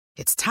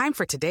It's time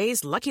for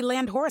today's Lucky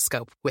Land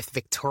horoscope with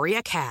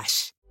Victoria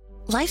Cash.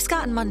 Life's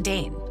gotten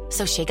mundane,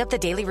 so shake up the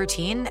daily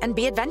routine and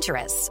be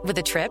adventurous with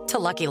a trip to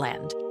Lucky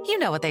Land. You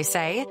know what they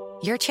say,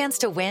 your chance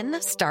to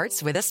win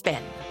starts with a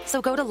spin.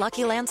 So go to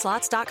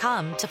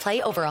LuckyLandSlots.com to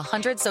play over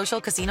 100 social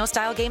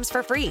casino-style games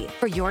for free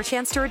for your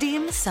chance to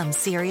redeem some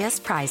serious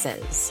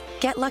prizes.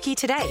 Get lucky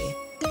today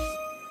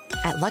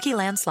at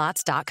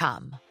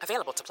LuckyLandSlots.com.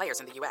 Available to players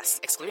in the U.S.,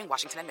 excluding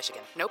Washington and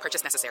Michigan. No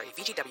purchase necessary.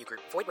 VGW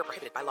Group. Void where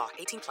prohibited by law.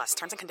 18 plus.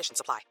 Terms and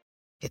conditions apply.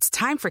 It's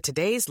time for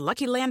today's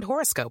Lucky Land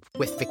horoscope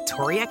with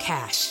Victoria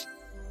Cash.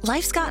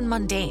 Life's gotten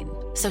mundane,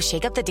 so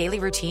shake up the daily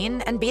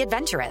routine and be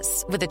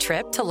adventurous with a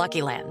trip to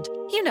Lucky Land.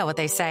 You know what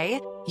they say,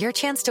 your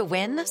chance to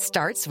win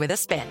starts with a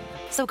spin.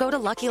 So go to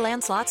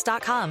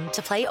LuckyLandSlots.com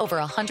to play over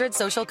 100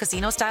 social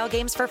casino-style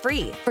games for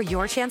free for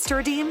your chance to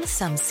redeem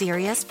some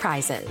serious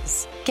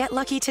prizes. Get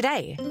lucky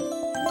today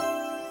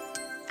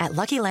at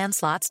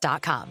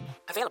LuckyLandSlots.com.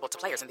 Available to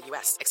players in the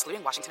U.S.,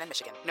 excluding Washington and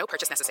Michigan. No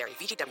purchase necessary.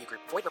 VGW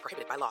Group. Void where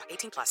prohibited by law.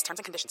 18 plus. Terms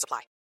and conditions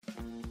apply.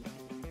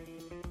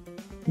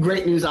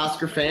 Great news,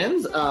 Oscar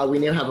fans. We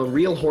now have a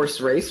real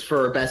horse race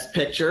for Best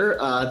Picture.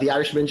 The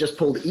Irishman just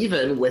pulled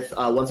even with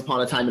Once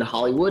Upon a Time in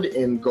Hollywood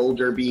in Gold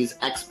Derby's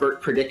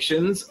expert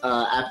predictions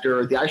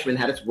after The Irishman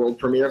had its world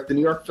premiere at the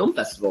New York Film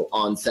Festival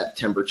on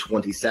September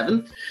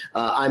 27th.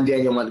 I'm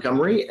Daniel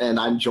Montgomery, and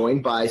I'm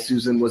joined by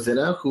Susan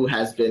Wozina, who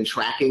has been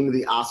tracking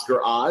the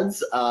Oscar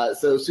odds.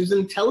 So,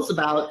 Susan, tell us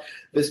about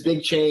this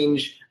big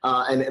change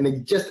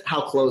and just how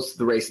close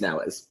the race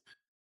now is.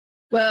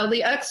 Well,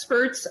 the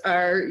experts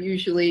are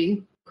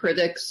usually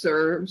critics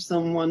or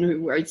someone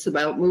who writes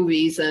about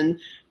movies, and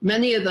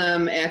many of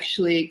them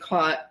actually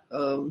caught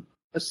a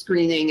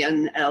screening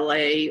in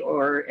LA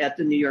or at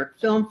the New York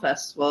Film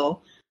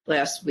Festival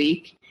last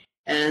week,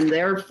 and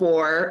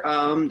therefore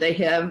they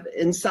have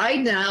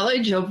inside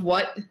knowledge of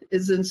what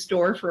is in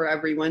store for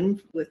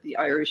everyone with The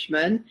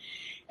Irishman.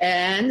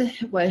 And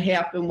what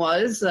happened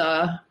was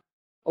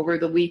over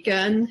the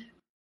weekend,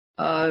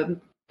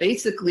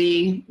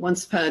 basically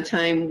Once Upon a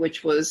Time,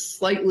 which was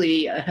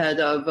slightly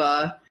ahead of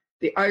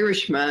The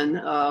Irishman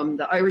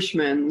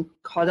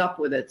caught up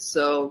with it.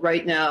 So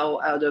right now,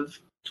 out of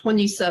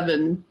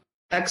 27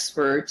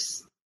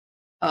 experts,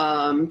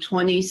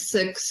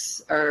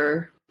 26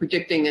 are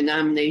predicting a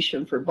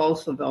nomination for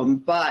both of them,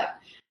 but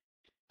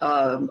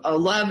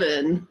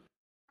 11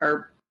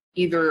 are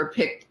either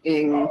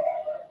picking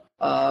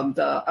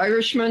The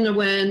Irishman to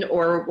win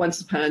or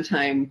Once Upon a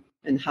Time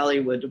in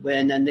Hollywood to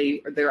win, and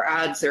their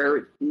odds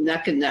are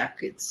neck and neck.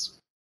 It's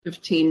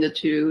 15-2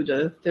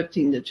 to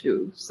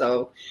 15-2.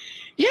 So,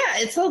 yeah,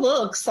 it's a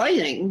little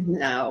exciting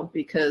now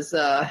because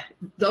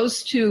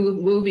those two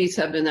movies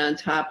have been on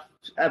top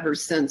ever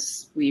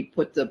since we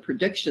put the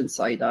prediction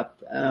site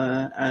up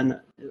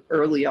on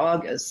early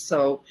August.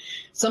 So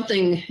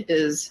something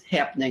is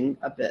happening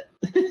a bit.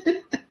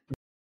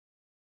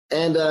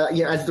 And,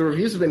 as the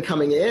reviews have been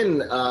coming in,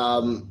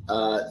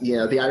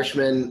 The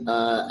Irishman,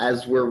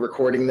 as we're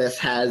recording this,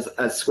 has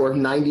a score of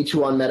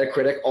 92 on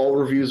Metacritic. All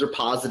reviews are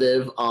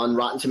positive. On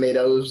Rotten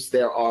Tomatoes,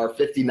 there are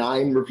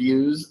 59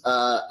 reviews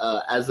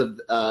as of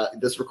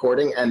this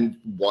recording and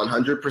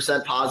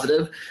 100%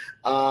 positive.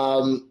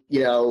 Do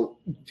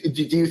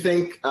you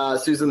think,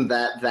 Susan,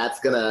 that's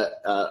going to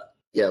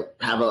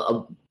have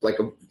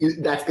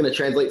that's going to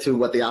translate to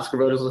what the Oscar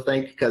voters will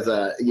think? Because,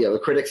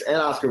 critics and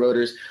Oscar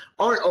voters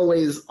aren't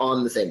always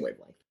on the same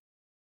wavelength.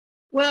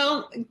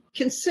 Well,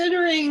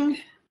 considering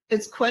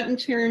it's Quentin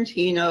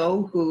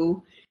Tarantino,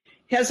 who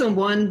hasn't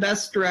won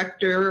Best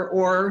Director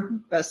or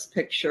Best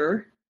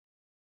Picture,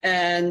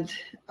 and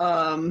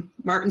Martin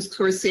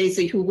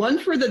Scorsese, who won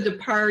for The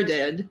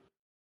Departed,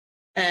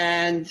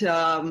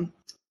 and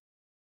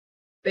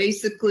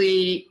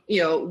basically,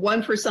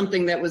 one for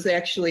something that was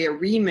actually a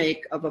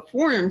remake of a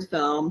foreign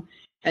film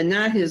and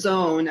not his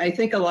own. I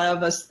think a lot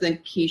of us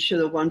think he should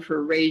have won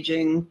for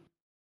Raging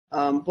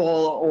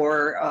Bull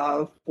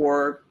or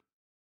for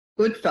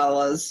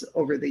Goodfellas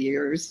over the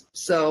years.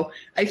 So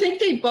I think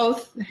they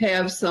both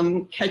have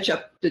some catch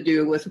up to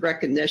do with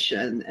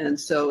recognition. And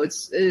so it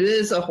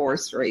is a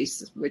horse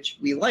race, which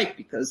we like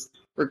because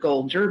we're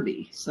Gold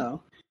Derby.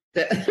 So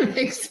that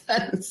makes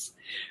sense.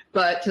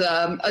 But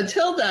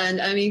until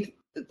then, I mean,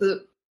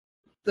 the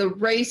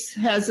race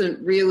hasn't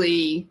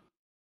really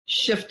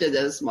shifted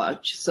as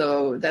much.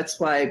 So that's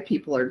why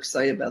people are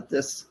excited about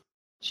this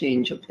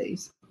change of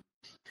pace.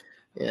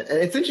 Yeah, and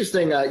it's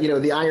interesting,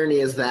 the irony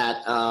is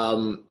that,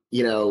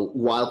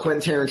 while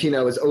Quentin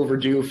Tarantino is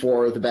overdue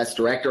for the Best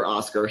Director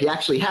Oscar, he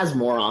actually has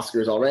more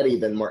Oscars already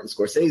than Martin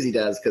Scorsese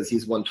does because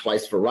he's won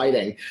twice for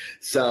writing.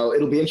 So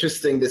it'll be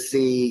interesting to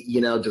see,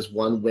 does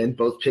one win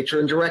both picture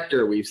and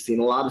director? We've seen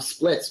a lot of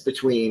splits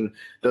between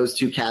those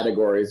two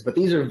categories, but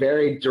these are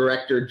very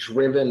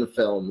director-driven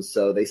films,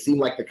 so they seem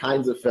like the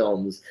kinds of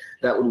films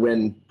that would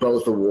win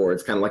both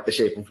awards, kind of like The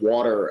Shape of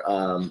Water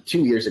 2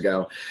 years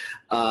ago.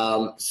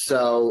 Well,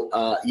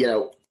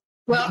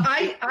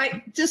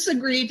 I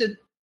disagree to.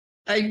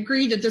 I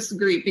agree to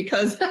disagree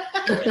because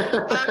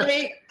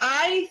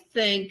I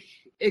think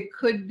it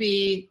could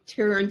be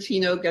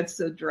Tarantino gets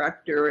the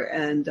director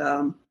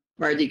and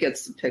Marty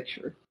gets the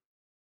picture.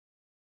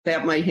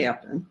 That might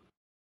happen.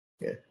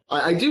 Yeah.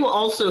 I do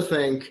also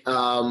think,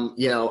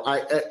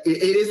 it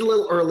is a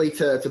little early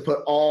to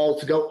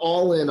go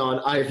all in on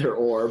either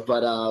or,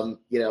 but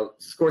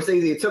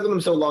Scorsese, it took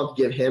them so long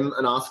to give him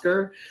an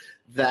Oscar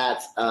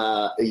that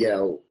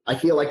I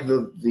feel like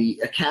the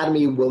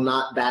Academy will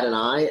not bat an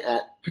eye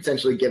at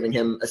potentially giving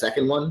him a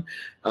second one.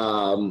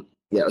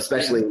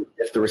 Especially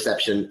if the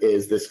reception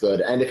is this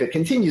good. And if it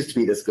continues to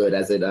be this good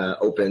as it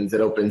opens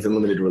in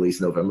limited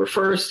release November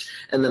 1st,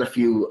 and then a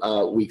few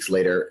weeks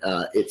later,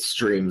 it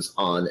streams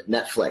on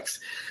Netflix.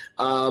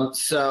 But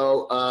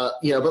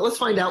let's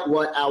find out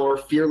what our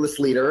fearless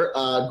leader,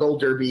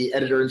 Gold Derby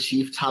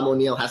editor-in-chief Tom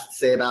O'Neill has to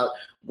say about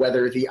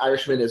whether The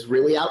Irishman is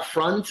really out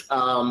front.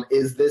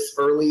 Is this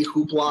early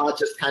hoopla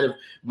just kind of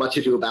much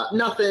ado about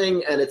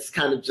nothing, and it's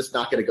kind of just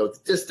not going to go the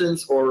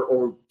distance,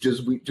 or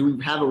do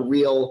we have a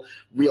real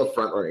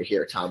front runner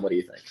here, Tom? What do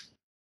you think?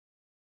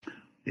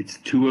 It's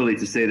too early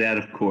to say that,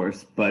 of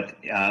course, but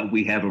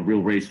we have a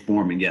real race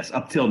forming. Yes,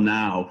 up till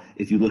now,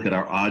 if you look at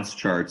our odds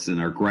charts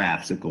and our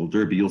graphs at Gold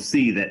Derby, you'll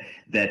see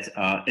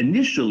that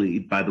initially,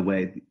 by the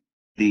way,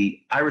 The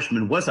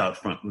Irishman was out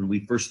front when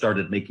we first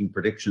started making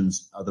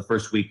predictions the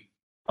first week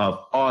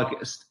of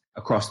August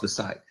across the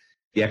site.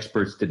 The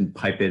experts didn't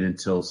pipe in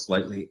until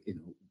slightly a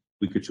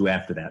week or two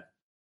after that.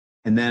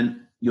 And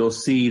then you'll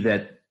see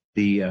that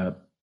the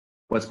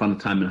Once Upon a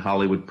Time in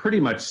Hollywood pretty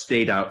much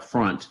stayed out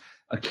front.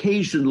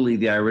 Occasionally,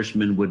 The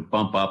Irishman would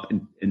bump up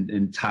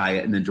and tie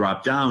it and then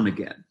drop down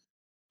again.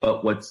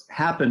 But what's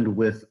happened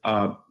with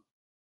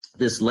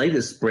this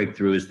latest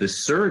breakthrough is the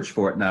surge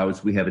for it now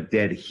is we have a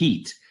dead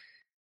heat.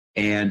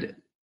 And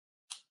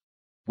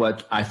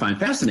what I find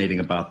fascinating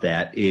about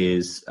that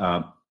is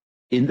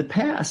in the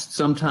past,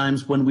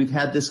 sometimes when we've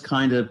had this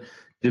kind of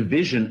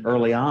division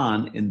early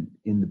on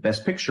in the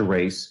Best Picture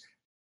race,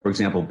 for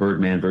example,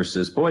 Birdman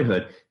versus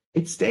Boyhood,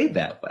 it stayed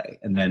that way.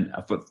 And then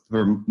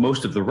for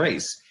most of the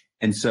race.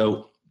 And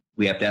so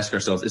we have to ask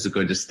ourselves, is it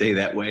going to stay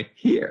that way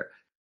here?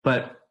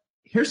 But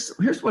here's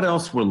what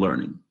else we're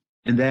learning.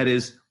 And that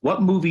is,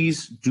 what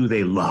movies do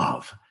they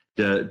love?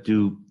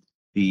 Do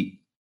the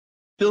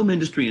film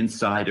industry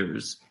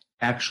insiders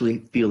actually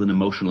feel an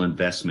emotional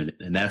investment?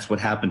 And that's what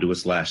happened to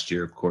us last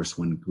year, of course,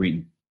 when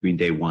Green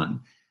Day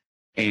won.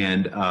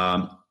 And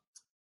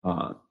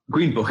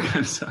Green Book,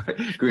 I'm sorry.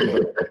 Green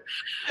Book.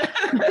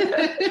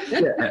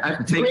 I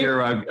have to take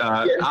your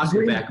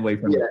Oscar back away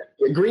from you.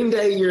 Yeah. Green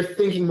Day, you're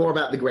thinking more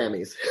about the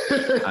Grammys.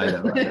 I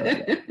know.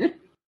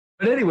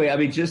 But anyway, I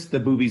mean, just the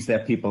movies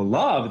that people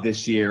love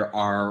this year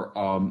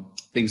are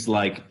things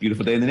like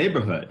Beautiful Day in the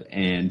Neighborhood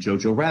and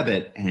Jojo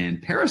Rabbit,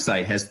 and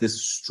Parasite has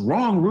this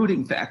strong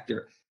rooting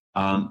factor.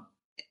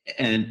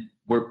 And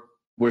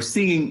we're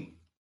seeing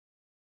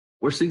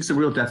some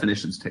real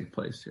definitions take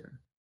place here.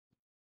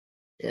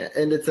 Yeah,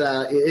 and it's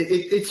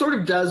it sort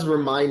of does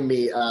remind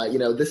me,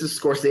 this is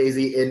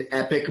Scorsese in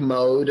epic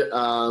mode.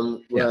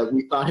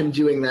 We saw him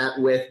doing that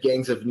with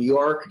Gangs of New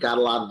York, got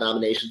a lot of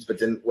nominations but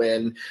didn't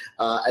win.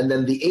 And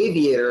then The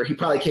Aviator, he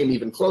probably came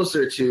even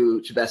closer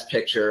to Best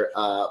Picture,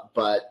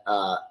 but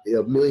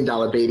 $1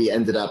 Million Baby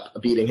ended up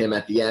beating him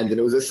at the end. And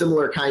it was a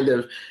similar kind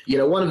of,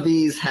 one of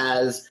these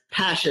has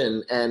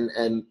passion and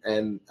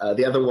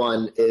the other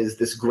one is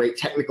this great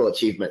technical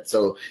achievement.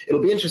 So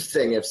it'll be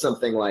interesting if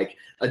something like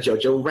a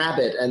Jojo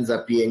Rabbit ends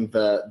up being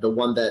the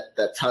one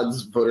that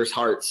tugs voters'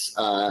 hearts,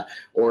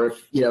 or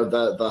if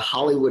the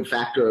Hollywood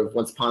factor of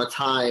Once Upon a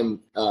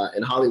Time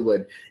in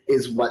Hollywood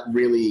is what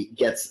really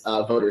gets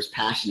voters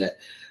passionate.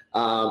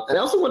 And I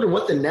also wonder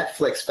what the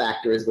Netflix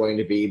factor is going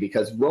to be,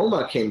 because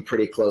Roma came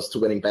pretty close to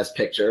winning Best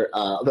Picture,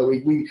 although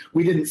we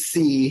didn't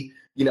see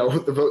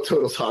what the vote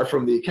totals are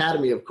from the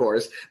Academy, of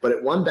course, but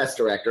it won Best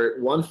Director,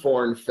 it won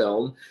Foreign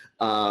Film.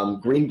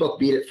 Green Book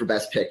beat it for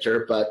Best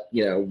Picture, but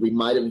it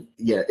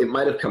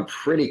might have come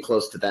pretty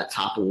close to that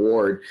top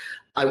award.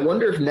 I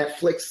wonder if the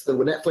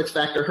Netflix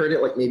factor hurt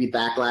it, like maybe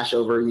backlash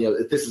over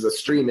if this is a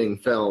streaming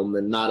film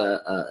and not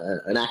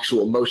an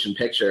actual motion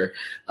picture,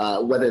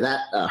 whether that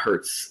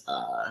hurts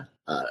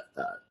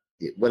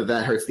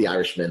The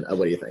Irishman.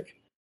 What do you think?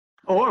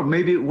 Or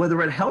maybe whether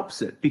it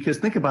helps it, because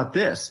think about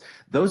this.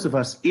 Those of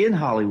us in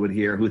Hollywood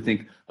here who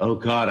think, oh,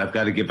 God, I've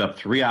got to give up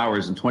 3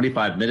 hours and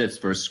 25 minutes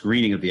for a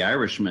screening of The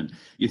Irishman.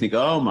 You think,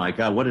 oh, my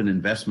God, what an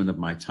investment of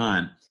my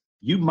time.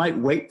 You might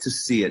wait to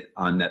see it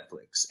on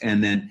Netflix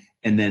and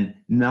then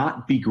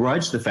not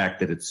begrudge the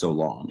fact that it's so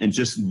long and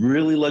just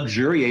really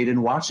luxuriate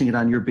in watching it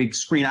on your big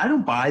screen. I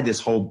don't buy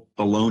this whole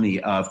baloney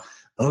of,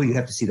 oh, you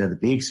have to see it on the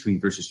big screen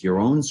versus your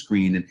own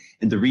screen.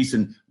 And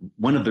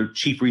one of the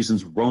chief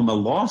reasons Roma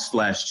lost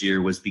last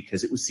year was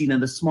because it was seen on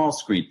the small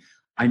screen.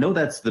 I know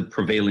that's the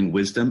prevailing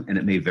wisdom, and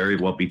it may very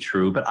well be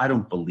true, but I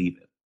don't believe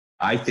it.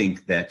 I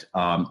think that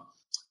I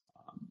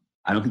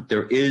don't think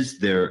there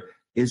is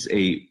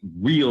a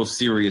real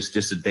serious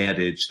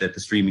disadvantage that the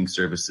streaming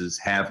services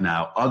have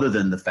now, other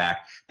than the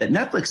fact that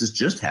Netflix has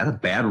just had a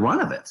bad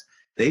run of it.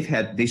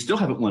 they still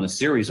haven't won a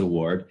series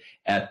award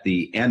at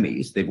the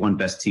Emmys. They've won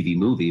Best TV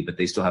Movie, but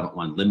they still haven't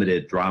won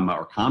limited drama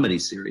or comedy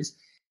series.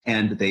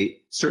 And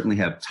they certainly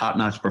have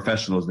top-notch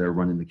professionals there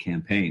running the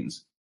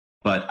campaigns.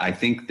 But I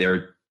think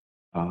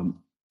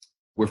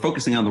we're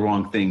focusing on the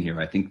wrong thing here.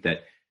 I think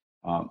that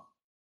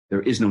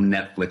there is no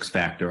Netflix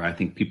factor. I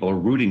think people are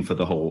rooting for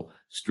the whole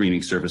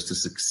streaming service to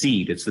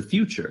succeed. It's the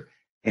future.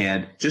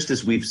 And just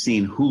as we've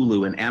seen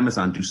Hulu and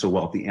Amazon do so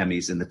well at the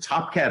Emmys in the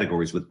top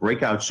categories with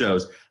breakout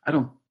shows, I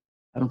don't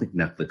think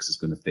Netflix is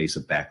going to face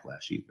a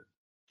backlash either.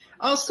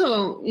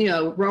 Also,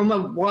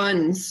 Roma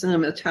won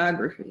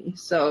cinematography.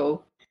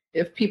 So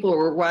if people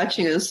were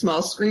watching on a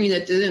small screen,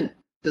 it didn't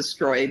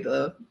destroy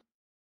the...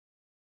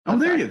 Oh,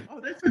 there you go.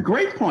 Oh, that's a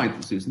great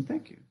point, Susan.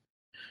 Thank you.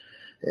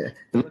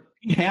 Yeah.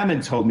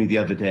 Hammond told me the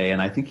other day,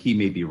 and I think he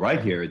may be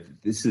right here.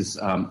 This is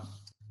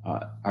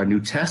our new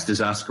test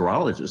as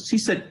Oscarologists. He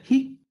said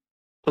he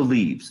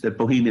believes that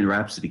Bohemian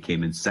Rhapsody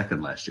came in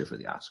second last year for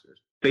the Oscars,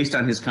 based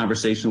on his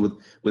conversation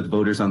with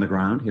voters on the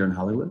ground here in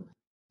Hollywood,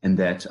 and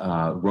that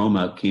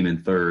Roma came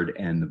in third.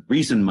 And the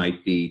reason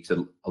might be,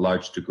 to a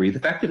large degree, the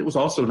fact that it was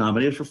also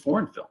nominated for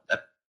foreign film.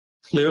 That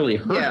clearly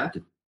hurt.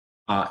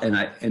 Yeah.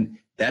 And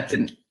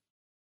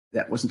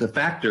that wasn't a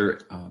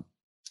factor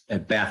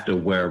at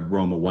BAFTA, where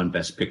Roma won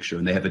Best Picture,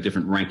 and they have a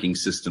different ranking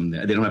system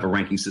there. They don't have a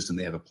ranking system;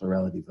 they have a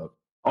plurality vote.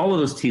 All of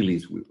those tea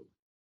leaves.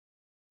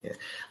 Yeah.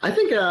 I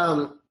think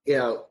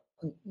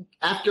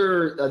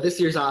after this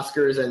year's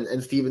Oscars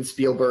and Steven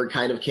Spielberg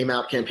kind of came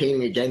out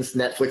campaigning against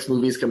Netflix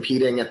movies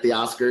competing at the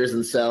Oscars,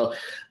 and so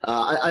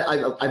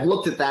I've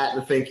looked at that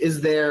and think, is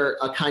there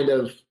a kind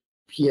of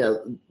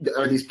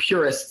are these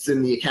purists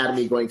in the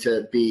Academy going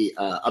to be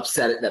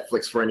upset at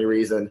Netflix for any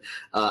reason?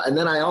 And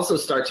then I also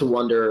start to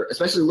wonder,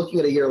 especially looking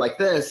at a year like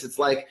this, it's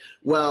like,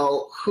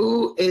 well,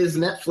 who is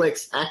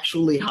Netflix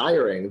actually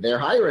hiring? They're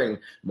hiring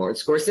Martin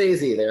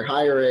Scorsese. They're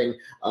hiring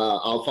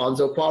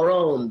Alfonso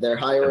Cuarón. They're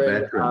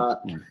hiring,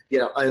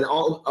 and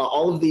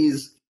all of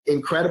these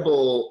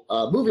incredible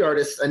movie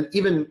artists. And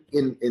even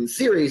in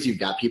series, you've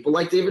got people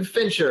like David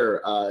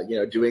Fincher,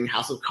 doing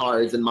House of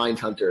Cards and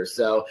Mindhunter.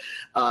 So,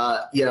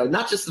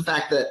 not just the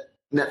fact that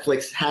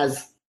Netflix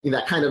has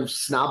that kind of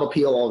snob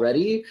appeal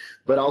already,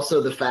 but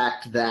also the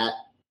fact that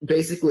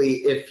basically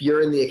if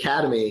you're in the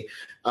Academy,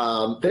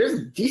 there's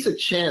a decent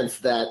chance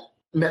that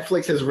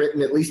Netflix has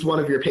written at least one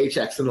of your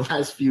paychecks in the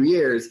last few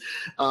years.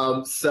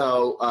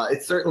 So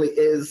it certainly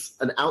is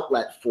an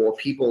outlet for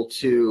people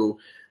to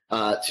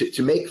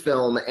make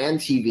film and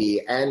TV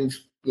and,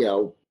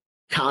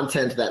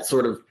 content that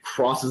sort of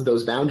crosses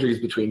those boundaries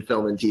between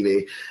film and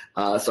TV.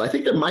 So I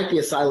think there might be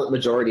a silent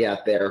majority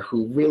out there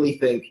who really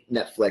think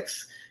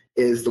Netflix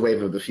is the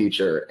wave of the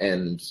future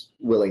and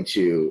willing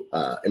to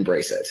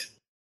embrace it.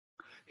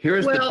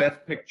 Here's the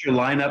Best Picture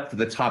lineup for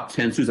the top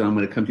 10. Susan, I'm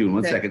going to come to you in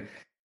one second.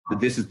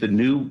 This is the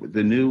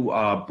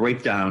new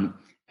breakdown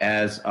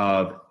as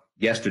of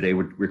yesterday.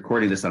 We're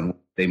recording this on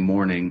Wednesday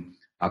morning,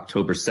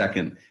 October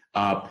 2nd.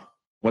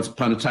 Once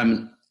Upon a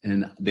Time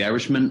in The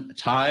Irishman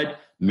tied,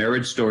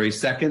 Marriage Story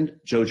second,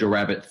 Jojo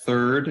Rabbit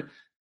third,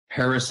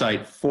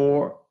 Parasite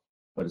 4,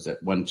 what is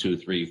it? 1, 2,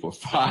 3, 4,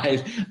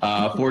 5,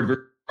 Ford v.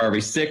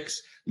 Ferrari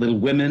 6, Little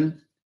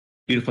Women,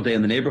 Beautiful Day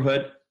in the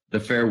Neighborhood, The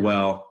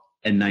Farewell,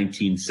 and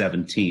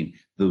 1917.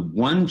 The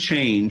one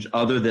change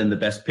other than the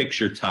Best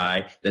Picture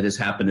tie that has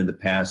happened in the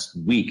past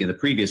week, in the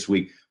previous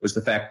week, was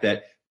the fact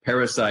that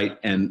Parasite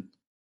and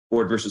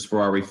Ford versus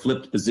Ferrari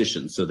flipped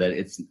positions, so that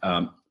it's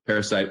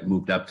Parasite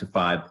moved up to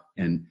 5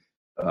 and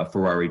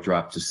Ferrari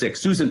dropped to 6.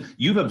 Susan,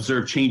 you've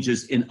observed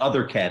changes in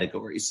other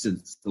categories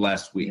since the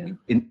last week,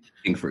 in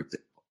for example.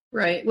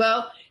 Right.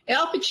 Well,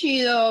 Al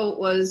Pacino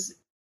was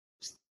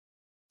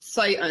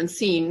sight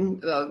unseen.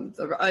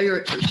 The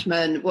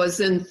Irishman was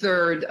in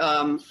third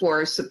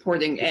for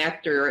supporting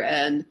actor,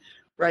 and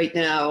right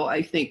now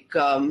I think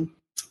Joe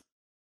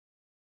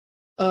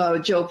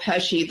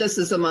Pesci, this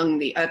is among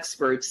the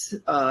experts,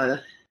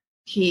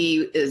 he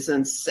is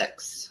in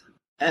 6th.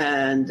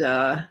 And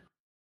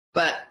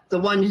but the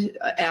one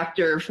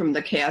actor from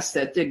the cast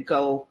that did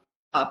go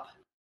up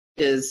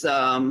is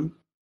Robert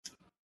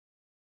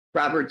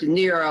De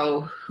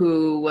Niro,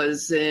 who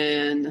was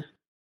in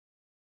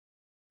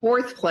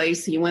 4th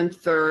place. He went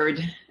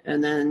 3rd,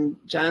 and then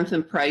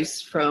Jonathan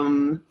Pryce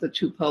from The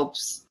Two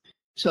Popes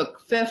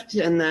took 5th,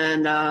 and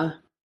then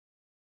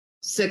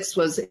 6th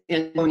was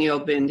Antonio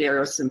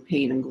Banderas in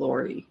Pain and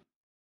Glory.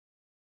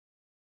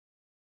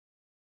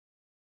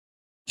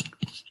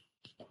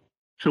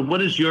 So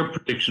what is your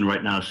prediction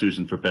right now,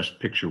 Susan, for Best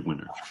Picture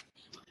winner?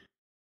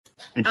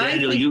 And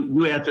Daniel,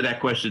 you answer that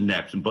question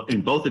next.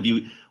 And both of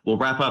you will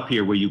wrap up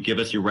here where you give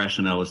us your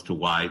rationale as to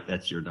why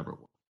that's your number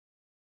one.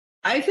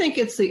 I think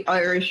it's The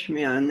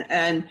Irishman.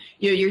 And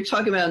you're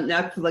talking about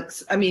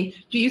Netflix. I mean,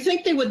 do you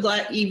think they would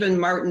let even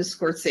Martin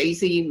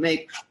Scorsese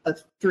make a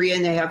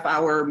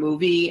 3.5-hour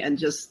movie and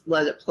just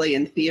let it play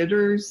in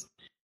theaters?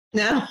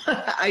 No,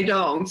 I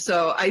don't.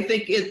 So I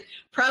think it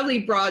probably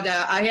brought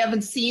out, I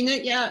haven't seen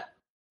it yet.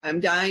 I'm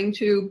dying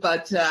to,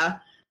 but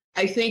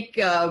I think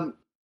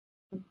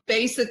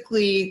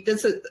basically,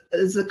 this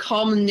is a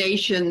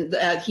culmination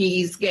that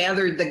he's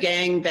gathered the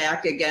gang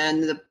back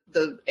again,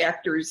 the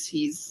actors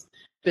he's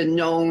been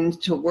known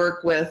to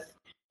work with,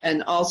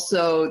 and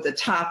also the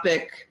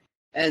topic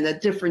and a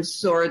different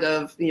sort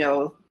of,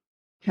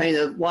 kind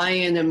of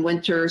Lion and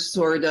Winter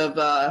sort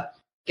of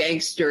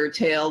gangster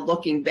tale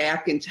looking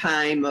back in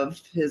time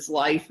of his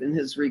life and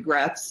his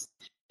regrets.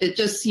 It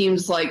just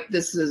seems like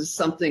this is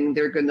something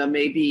they're going to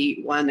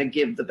maybe want to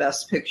give the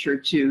Best Picture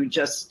to,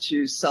 just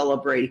to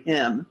celebrate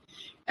him.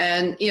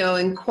 And,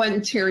 in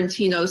Quentin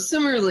Tarantino,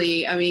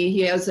 similarly, I mean,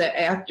 he has an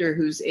actor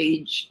who's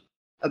aged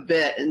a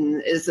bit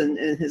and isn't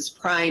in his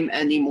prime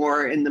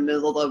anymore in the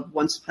middle of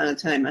Once Upon a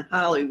Time in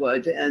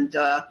Hollywood. And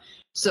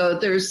so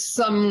there's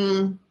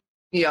some,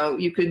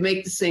 you could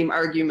make the same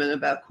argument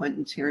about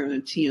Quentin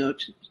Tarantino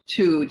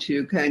too,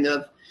 to kind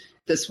of,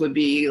 this would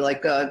be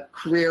like a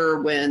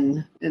career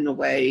win in a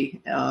way,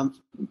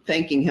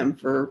 thanking him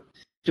for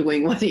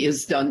doing what he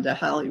has done to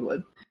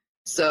Hollywood.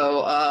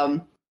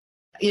 So,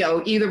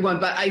 either one,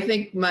 but I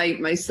think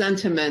my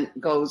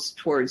sentiment goes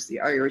towards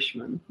The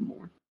Irishman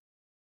more.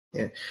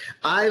 Yeah,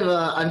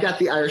 I've got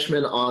The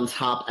Irishman on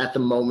top at the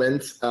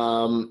moment.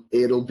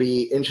 It'll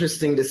be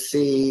interesting to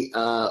see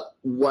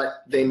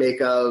what they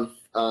make of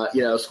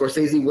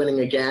Scorsese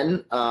winning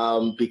again,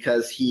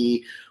 because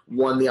he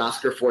won the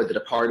Oscar for The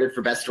Departed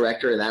for Best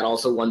Director, and that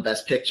also won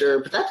Best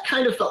Picture. But that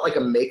kind of felt like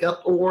a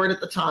makeup award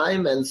at the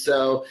time, and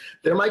so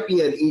there might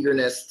be an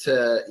eagerness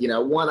to,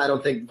 one, I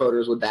don't think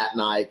voters would bat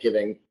an eye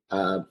giving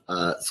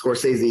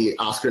Scorsese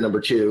Oscar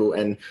number 2,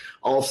 and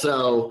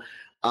also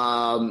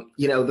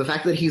the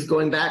fact that he's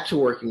going back to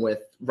working with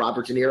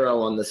Robert De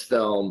Niro on this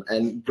film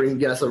and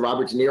bringing us a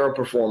Robert De Niro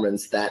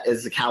performance that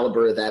is the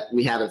caliber that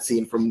we haven't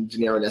seen from De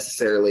Niro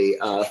necessarily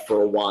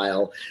for a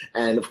while.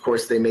 And of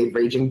course, they made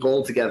Raging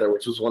Bull together,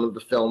 which was one of the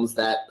films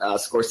that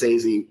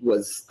Scorsese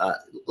was, a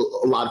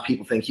lot of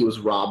people think he was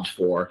robbed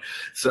for.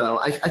 So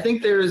I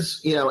think there's,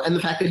 and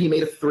the fact that he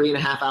made a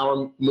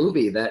 3.5-hour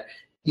movie that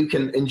you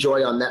can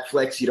enjoy on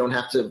Netflix. You don't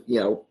have to,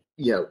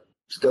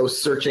 go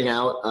searching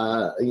out,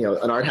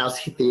 an art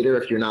house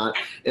theater if you're not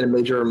in a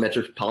major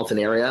metropolitan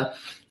area.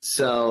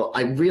 So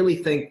I really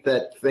think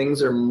that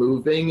things are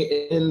moving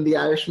in The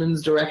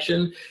Irishman's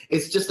direction.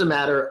 It's just a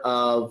matter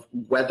of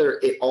whether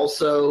it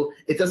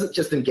doesn't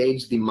just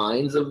engage the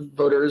minds of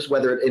voters,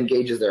 whether it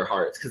engages their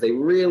hearts, because they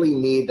really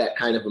need that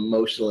kind of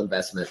emotional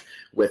investment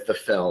with the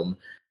film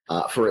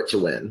for it to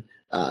win.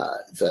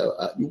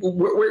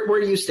 Where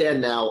do you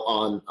stand now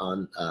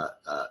on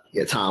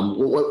Tom?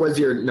 What was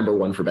your number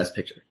 1 for Best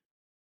Picture?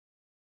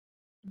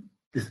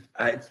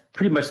 It's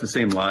pretty much the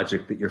same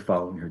logic that you're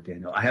following here,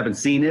 Daniel. I haven't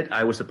seen it.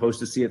 I was supposed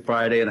to see it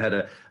Friday, and I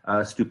had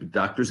a stupid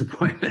doctor's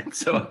appointment.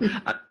 So,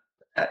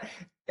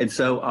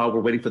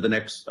 we're waiting for the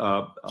next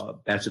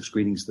batch of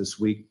screenings this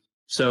week.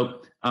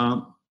 So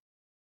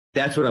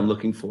that's what I'm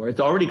looking for.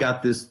 It's already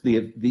got this.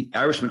 The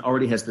Irishman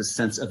already has this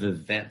sense of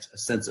event, a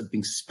sense of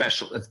being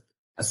special,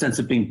 a sense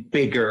of being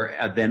bigger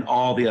than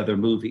all the other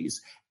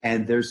movies.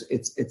 And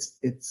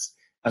it's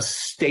a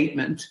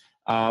statement,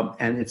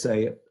 and it's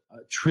a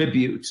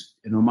tribute,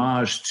 an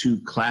homage to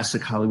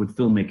classic Hollywood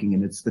filmmaking,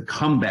 and it's the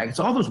comeback. It's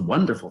all those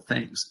wonderful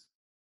things.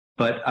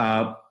 But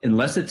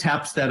unless it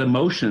taps that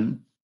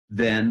emotion,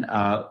 then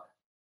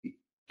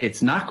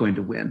it's not going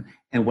to win.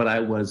 And what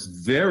I was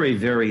very,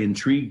 very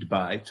intrigued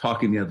by,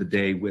 talking the other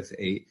day with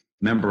a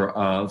member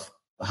of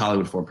the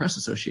Hollywood Foreign Press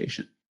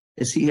Association,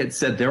 is he had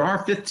said there are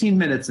 15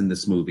 minutes in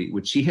this movie,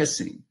 which he has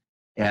seen,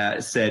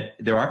 said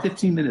there are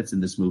 15 minutes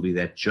in this movie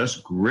that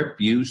just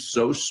grip you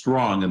so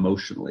strong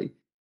emotionally.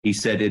 He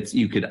said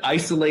you could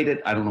isolate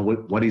it. I don't know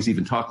what he's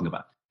even talking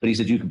about, but he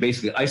said you could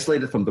basically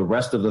isolate it from the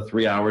rest of the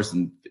 3 hours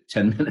and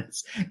 10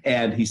 minutes.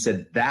 And he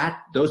said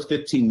that those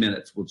 15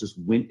 minutes will just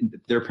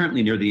win. They're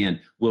apparently near the end,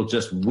 will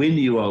just win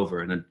you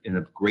over in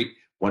a great,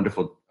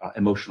 wonderful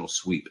emotional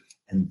sweep.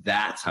 And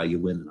that's how you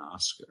win an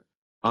Oscar.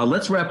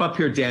 Let's wrap up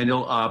here,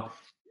 Daniel.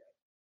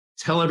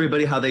 Tell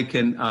everybody how they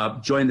can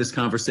join this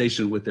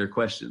conversation with their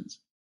questions.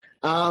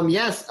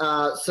 Yes.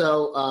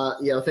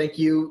 Thank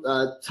you,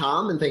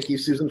 Tom, and thank you,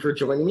 Susan, for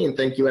joining me, and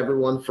thank you,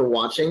 everyone, for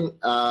watching.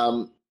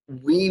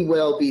 We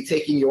will be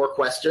taking your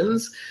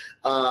questions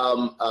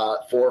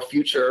for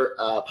future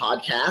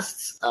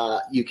podcasts.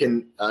 You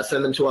can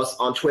send them to us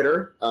on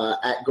Twitter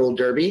at Gold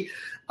Derby.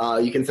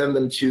 You can send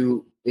them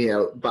to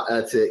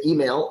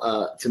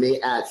email to me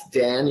at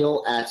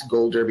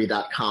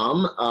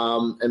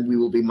daniel@goldderby.com, and we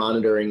will be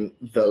monitoring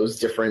those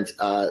different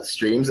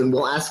streams, and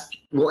we'll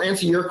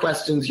answer your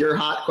questions, your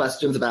hot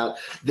questions about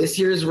this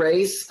year's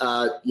race,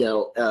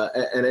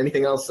 and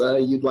anything else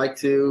you'd like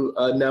to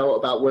know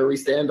about where we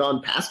stand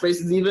on past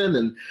races,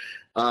 even,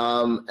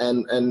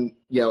 and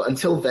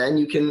until then,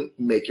 you can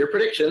make your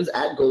predictions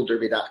at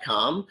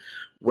goldderby.com.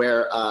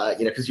 Where,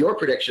 because your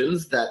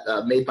predictions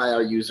that made by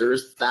our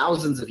users,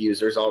 thousands of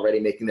users already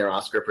making their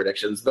Oscar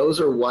predictions,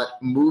 those are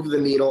what move the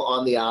needle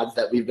on the odds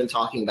that we've been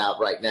talking about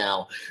right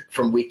now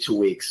from week to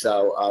week.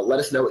 So let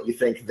us know what you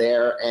think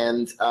there,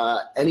 and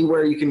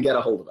anywhere you can get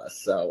a hold of us.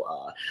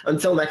 So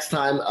until next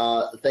time,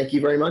 thank you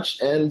very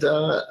much, and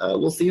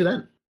we'll see you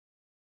then.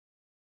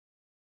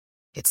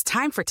 It's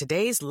time for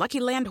today's Lucky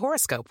Land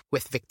horoscope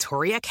with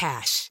Victoria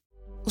Cash.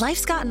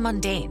 Life's gotten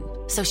mundane,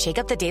 so shake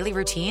up the daily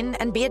routine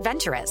and be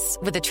adventurous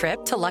with a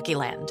trip to Lucky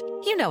Land.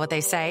 You know what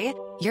they say,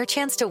 your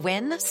chance to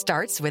win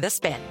starts with a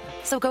spin.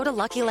 So go to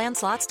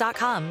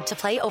LuckyLandSlots.com to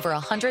play over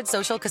 100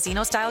 social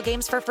casino-style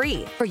games for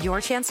free for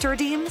your chance to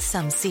redeem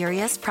some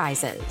serious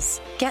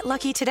prizes. Get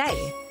lucky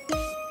today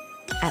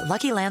at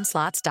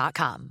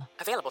LuckyLandSlots.com.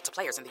 Available to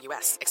players in the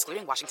U.S.,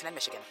 excluding Washington and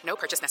Michigan. No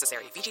purchase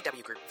necessary.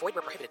 VGW Group. Void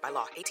where prohibited by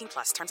law.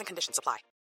 18+. Terms and conditions apply.